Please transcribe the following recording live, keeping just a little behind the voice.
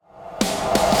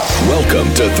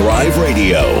Welcome to Thrive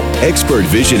Radio, expert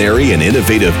visionary and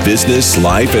innovative business,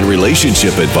 life, and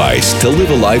relationship advice to live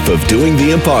a life of doing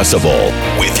the impossible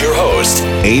with your host,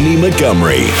 Amy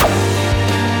Montgomery.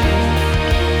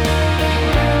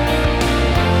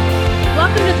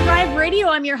 Welcome to Thrive Radio.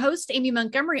 I'm your host, Amy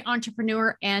Montgomery,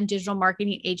 entrepreneur and digital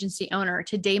marketing agency owner.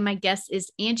 Today, my guest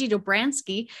is Angie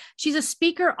Dobransky. She's a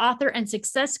speaker, author, and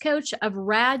success coach of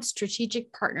RAD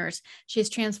Strategic Partners. She has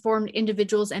transformed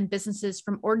individuals and businesses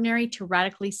from ordinary to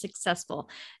radically successful.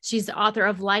 She's the author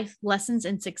of Life Lessons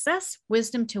in Success,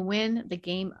 Wisdom to Win the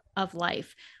Game of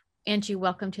Life. Angie,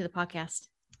 welcome to the podcast.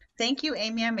 Thank you,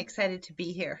 Amy. I'm excited to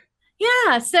be here.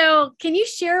 Yeah. So can you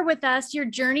share with us your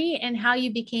journey and how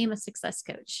you became a success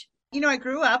coach? I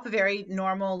grew up a very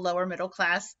normal lower middle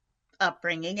class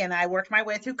upbringing, and I worked my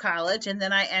way through college, and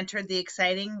then I entered the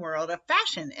exciting world of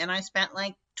fashion, and I spent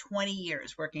like 20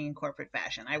 years working in corporate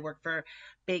fashion. I worked for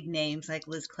big names like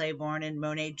Liz Claiborne and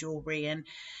Monet Jewelry and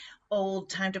old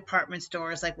time department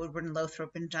stores like Woodward and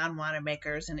Lothrop and John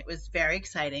Wanamaker's, and it was very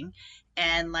exciting.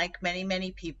 And like many,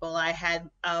 many people, I had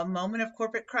a moment of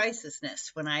corporate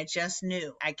crisisness when I just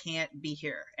knew I can't be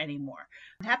here anymore.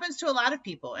 It happens to a lot of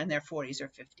people in their 40s or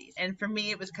 50s. And for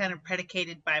me, it was kind of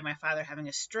predicated by my father having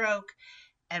a stroke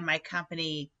and my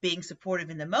company being supportive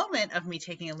in the moment of me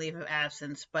taking a leave of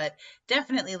absence, but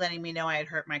definitely letting me know I had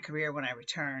hurt my career when I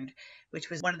returned, which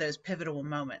was one of those pivotal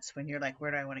moments when you're like,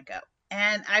 where do I want to go?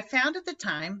 And I found at the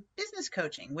time business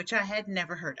coaching, which I had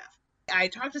never heard of. I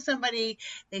talked to somebody,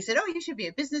 they said, oh, you should be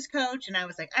a business coach. And I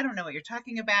was like, I don't know what you're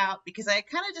talking about, because I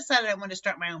kind of decided I wanted to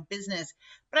start my own business,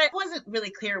 but I wasn't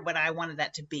really clear what I wanted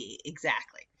that to be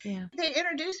exactly. Yeah. They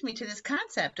introduced me to this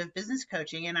concept of business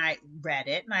coaching, and I read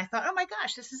it and I thought, oh my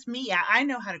gosh, this is me. I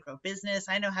know how to grow business.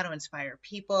 I know how to inspire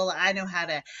people. I know how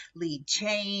to lead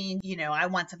change. I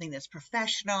want something that's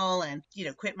professional, and,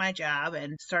 quit my job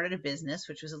and started a business,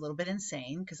 which was a little bit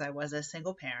insane because I was a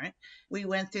single parent. We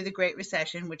went through the Great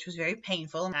Recession, which was very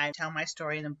painful. And I tell my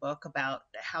story in the book about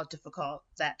how difficult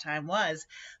that time was.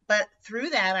 But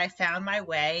through that, I found my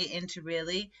way into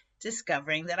really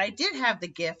discovering that I did have the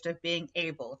gift of being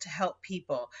able to help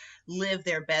people live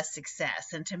their best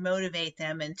success and to motivate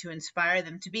them and to inspire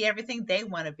them to be everything they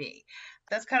want to be.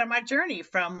 That's kind of my journey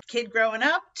from kid growing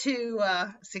up to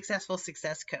successful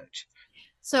success coach.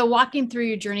 So walking through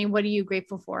your journey, what are you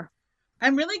grateful for?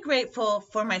 I'm really grateful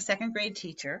for my second grade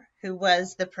teacher, who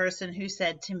was the person who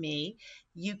said to me,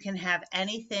 you can have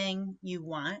anything you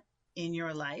want in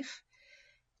your life.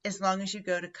 As long as you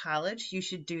go to college, you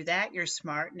should do that. You're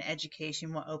smart, and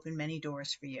education will open many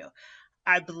doors for you.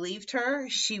 I believed her.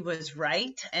 She was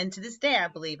right. And to this day, I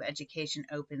believe education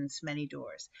opens many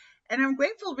doors. And I'm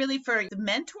grateful really for the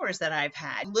mentors that I've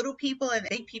had, little people and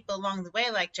big people along the way,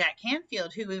 like Jack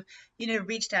Canfield, who have,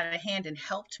 reached out a hand and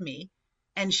helped me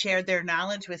and shared their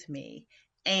knowledge with me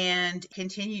and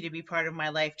continue to be part of my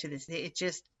life to this day. It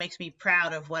just makes me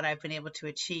proud of what I've been able to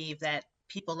achieve, that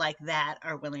people like that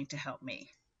are willing to help me.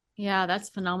 Yeah, that's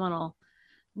phenomenal.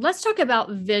 Let's talk about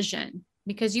vision,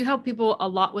 because you help people a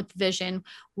lot with vision.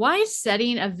 Why is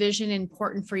setting a vision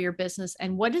important for your business,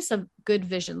 and what does a good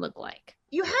vision look like?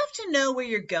 You have to know where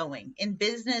you're going in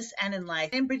business and in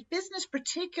life. In business,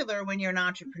 particular when you're an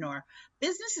entrepreneur,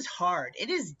 business is hard. It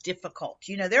is difficult.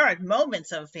 There are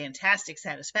moments of fantastic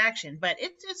satisfaction, but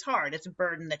it's hard. It's a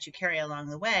burden that you carry along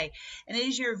the way. And it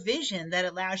is your vision that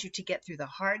allows you to get through the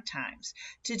hard times,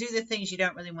 to do the things you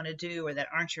don't really want to do or that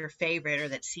aren't your favorite or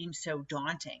that seem so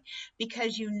daunting,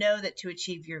 because you know that to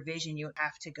achieve your vision, you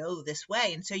have to go this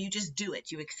way. And so you just do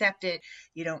it. You accept it.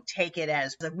 You don't take it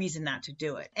as a reason not to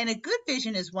do it. And a good vision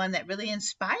is one that really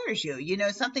inspires you,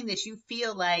 something that you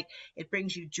feel like it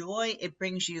brings you joy, it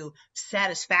brings you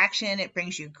satisfaction, it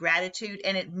brings you gratitude,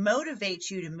 and it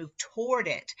motivates you to move toward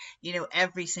it,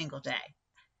 every single day.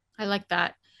 I like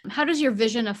that. How does your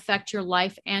vision affect your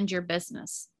life and your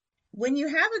business? When you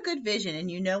have a good vision and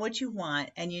you know what you want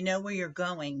and you know where you're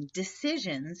going,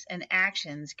 decisions and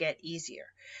actions get easier.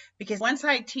 Because once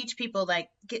I teach people,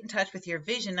 get in touch with your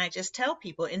vision, I just tell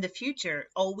people in the future,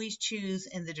 always choose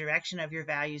in the direction of your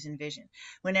values and vision.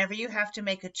 Whenever you have to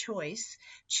make a choice,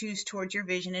 choose towards your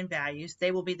vision and values.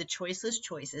 They will be the choiceless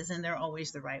choices, and they're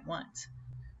always the right ones.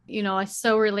 I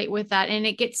so relate with that. And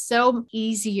it gets so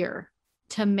easier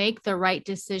to make the right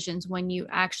decisions when you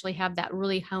actually have that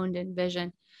really honed in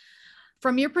vision.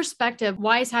 From your perspective,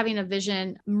 why is having a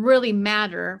vision really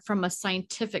matter from a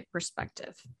scientific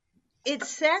perspective? It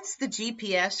sets the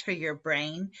GPS for your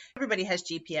brain. Everybody has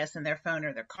GPS in their phone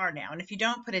or their car now. And if you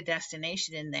don't put a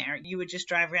destination in there, you would just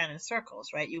drive around in circles,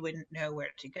 right? You wouldn't know where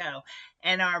to go.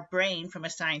 And our brain, from a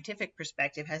scientific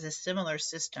perspective, has a similar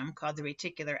system called the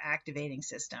reticular activating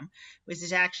system, which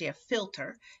is actually a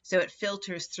filter. So it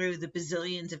filters through the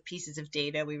bazillions of pieces of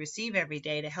data we receive every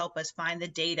day to help us find the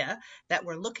data that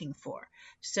we're looking for.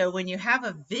 So when you have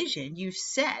a vision, you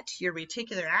set your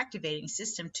reticular activating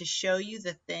system to show you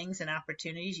the things and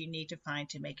opportunities you need to find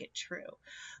to make it true.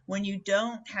 When you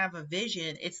don't have a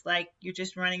vision, it's like you're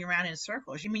just running around in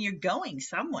circles. I mean, you're going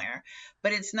somewhere,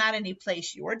 but it's not any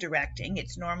place you're directing.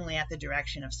 It's normally at the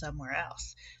direction of somewhere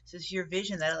else. So it's your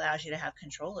vision that allows you to have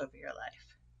control over your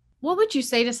life. What would you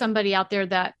say to somebody out there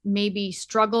that maybe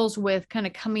struggles with kind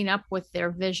of coming up with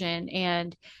their vision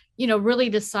and, really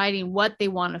deciding what they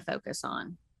want to focus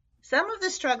on? Some of the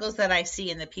struggles that I see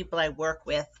in the people I work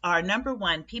with are, number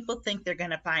one, people think they're going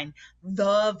to find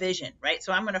the vision, right?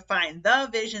 So I'm going to find the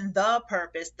vision, the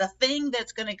purpose, the thing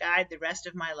that's going to guide the rest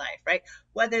of my life, right?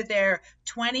 Whether they're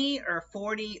 20 or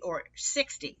 40 or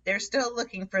 60, they're still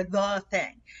looking for the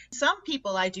thing. Some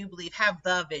people, I do believe, have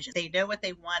the vision. They know what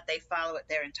they want. They follow it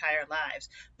their entire lives.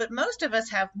 But most of us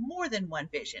have more than one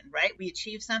vision, right? We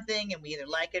achieve something and we either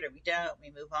like it or we don't. We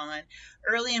move on.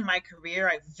 Early in my career,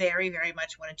 I very, very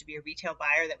much wanted to be a retail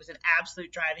buyer. That was an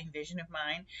absolute driving vision of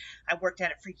mine. I worked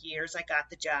at it for years. I got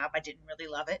the job. I didn't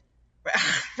really love it.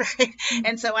 Right.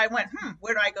 And so I went,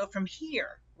 where do I go from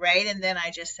here? Right. And then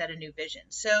I just set a new vision.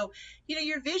 So,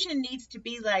 your vision needs to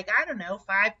be like, I don't know,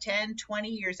 5, 10, 20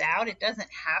 years out. It doesn't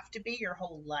have to be your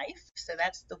whole life. So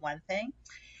that's the one thing.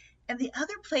 And the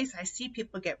other place I see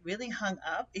people get really hung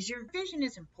up is your vision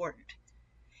is important.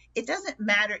 It doesn't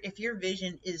matter if your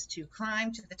vision is to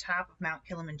climb to the top of Mount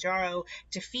Kilimanjaro,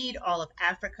 to feed all of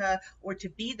Africa, or to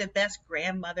be the best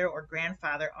grandmother or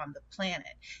grandfather on the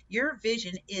planet. Your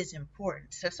vision is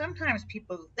important. So sometimes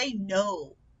people, they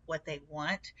know what they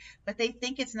want, but they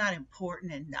think it's not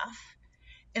important enough.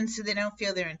 And so they don't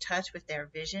feel they're in touch with their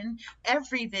vision.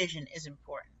 Every vision is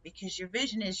important because your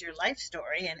vision is your life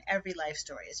story, and every life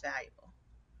story is valuable.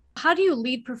 How do you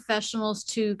lead professionals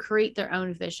to create their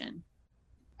own vision?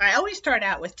 I always start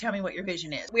out with, tell me what your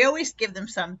vision is. We always give them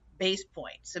some base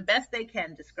points, the best they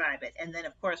can describe it. And then,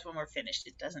 of course, when we're finished,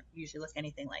 it doesn't usually look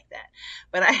anything like that.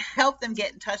 But I help them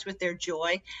get in touch with their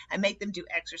joy. I make them do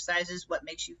exercises. What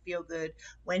makes you feel good?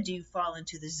 When do you fall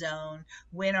into the zone?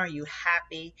 When are you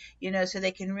happy? So they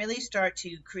can really start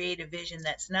to create a vision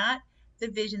that's not the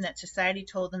vision that society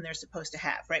told them they're supposed to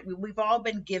have, right? We've all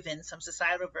been given some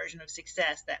societal version of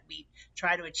success that we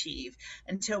try to achieve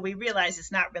until we realize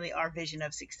it's not really our vision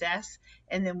of success.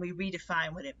 And then we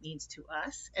redefine what it means to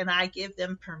us. And I give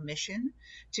them permission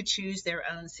to choose their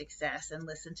own success and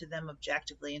listen to them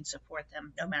objectively and support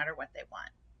them no matter what they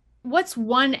want. What's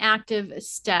one active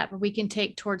step we can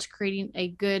take towards creating a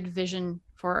good vision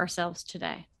for ourselves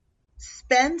today?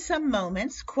 Spend some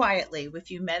moments quietly.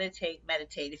 If you meditate.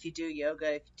 If you do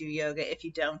yoga, if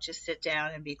you don't, just sit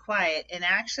down and be quiet, and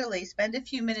actually spend a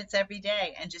few minutes every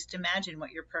day and just imagine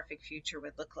what your perfect future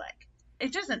would look like.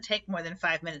 It doesn't take more than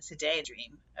 5 minutes a day to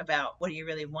dream about what you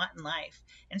really want in life.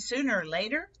 And sooner or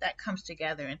later, that comes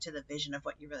together into the vision of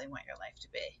what you really want your life to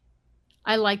be.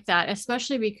 I like that,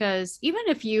 especially because even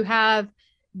if you have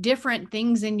different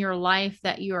things in your life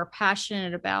that you are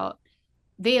passionate about,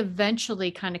 they eventually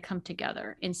kind of come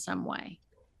together in some way.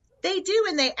 They do,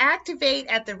 and they activate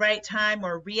at the right time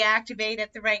or reactivate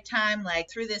at the right time. Like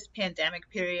through this pandemic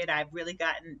period, I've really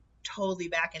gotten totally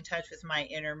back in touch with my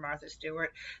inner Martha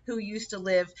Stewart, who used to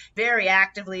live very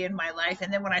actively in my life.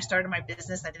 And then when I started my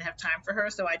business, I didn't have time for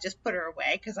her. So I just put her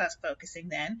away because I was focusing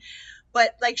then.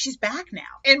 But she's back now.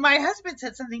 And my husband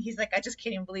said something. He's like, I just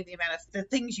can't even believe the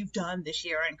things you've done this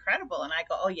year are incredible. And I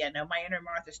go, oh yeah, no, my inner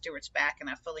Martha Stewart's back and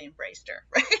I fully embraced her.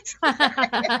 Right.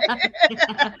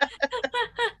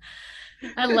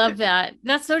 I love that.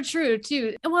 That's so true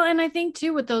too. Well, and I think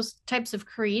too, with those types of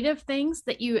creative things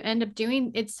that you end up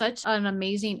doing, it's such an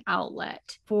amazing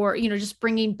outlet for, just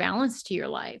bringing balance to your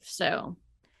life. So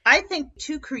I think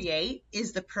to create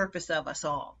is the purpose of us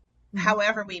all.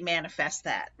 However we manifest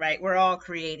that, right? We're all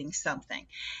creating something.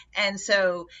 And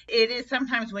so it is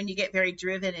sometimes when you get very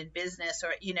driven in business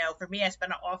or, for me, I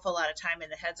spend an awful lot of time in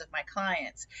the heads of my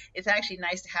clients. It's actually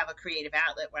nice to have a creative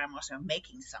outlet where I'm also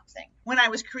making something. When I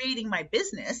was creating my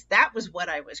business, that was what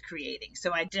I was creating.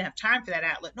 So I didn't have time for that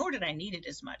outlet, nor did I need it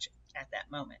as much at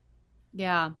that moment.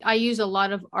 Yeah, I use a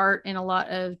lot of art and a lot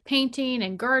of painting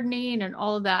and gardening and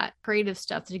all of that creative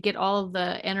stuff to get all of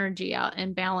the energy out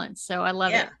and balance. So I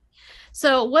love it.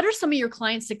 So what are some of your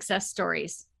client success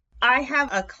stories? I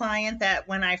have a client that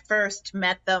when I first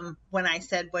met them, when I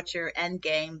said, what's your end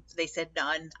game? They said,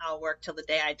 none. I'll work till the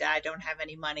day I die. I don't have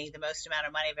any money. The most amount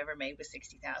of money I've ever made was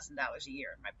 $60,000 a year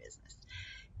in my business.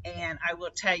 And I will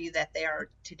tell you that they are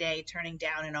today turning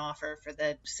down an offer for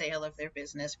the sale of their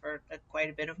business for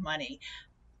quite a bit of money.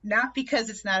 Not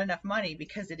because it's not enough money,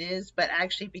 because it is, but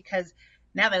actually because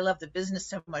now they love the business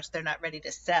so much they're not ready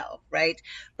to sell, right?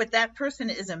 But that person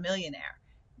is a millionaire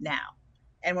now.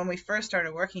 And when we first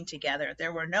started working together,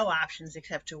 there were no options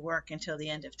except to work until the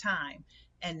end of time.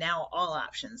 And now all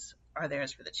options are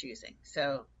theirs for the choosing.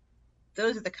 So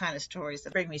those are the kind of stories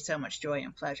that bring me so much joy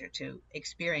and pleasure to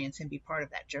experience and be part of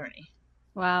that journey.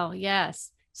 Wow.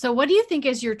 Yes. So what do you think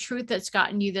is your truth that's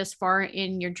gotten you this far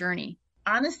in your journey?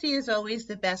 Honesty is always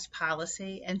the best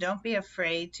policy. And don't be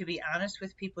afraid to be honest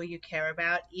with people you care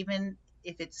about, even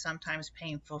if it's sometimes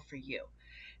painful for you.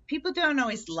 People don't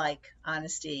always like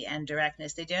honesty and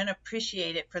directness. They don't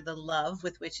appreciate it for the love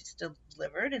with which it's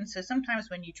delivered. And so sometimes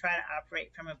when you try to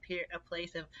operate from a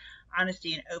place of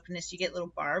honesty and openness, you get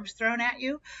little barbs thrown at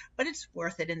you, but it's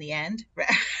worth it in the end,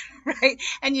 right?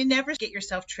 And you never get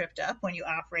yourself tripped up when you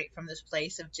operate from this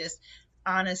place of just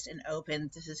honest and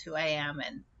open. This is who I am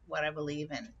and what I believe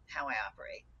and how I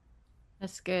operate.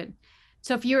 That's good.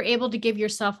 So if you were able to give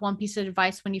yourself one piece of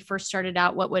advice when you first started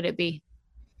out, what would it be?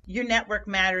 Your network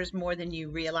matters more than you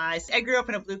realize. I grew up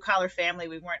in a blue collar family.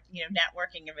 We weren't,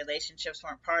 networking and relationships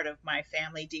weren't part of my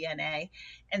family DNA.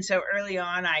 And so early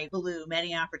on, I blew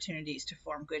many opportunities to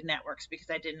form good networks because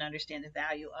I didn't understand the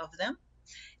value of them.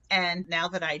 And now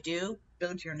that I do,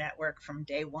 build your network from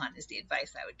day one is the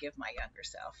advice I would give my younger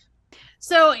self.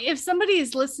 So if somebody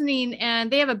is listening and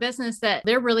they have a business that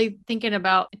they're really thinking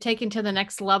about taking to the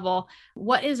next level,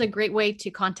 what is a great way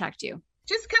to contact you?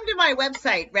 Just come to my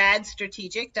website,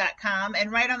 radstrategic.com,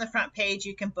 and right on the front page,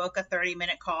 you can book a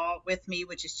 30-minute call with me,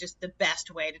 which is just the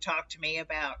best way to talk to me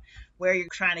about where you're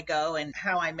trying to go and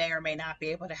how I may or may not be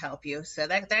able to help you. So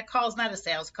that call is not a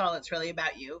sales call. It's really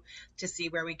about you to see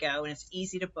where we go. And it's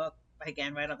easy to book,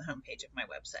 again, right on the homepage of my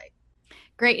website.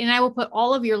 Great. And I will put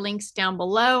all of your links down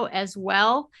below as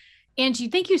well. Angie,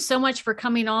 thank you so much for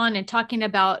coming on and talking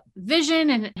about vision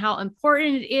and how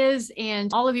important it is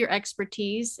and all of your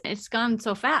expertise. It's gone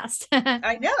so fast.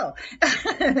 I know.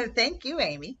 Thank you,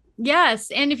 Amy. Yes.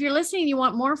 And if you're listening, you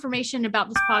want more information about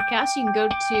this podcast, you can go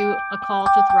to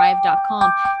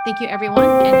acalltothrive.com. Thank you, everyone,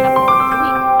 and have a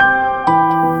wonderful week.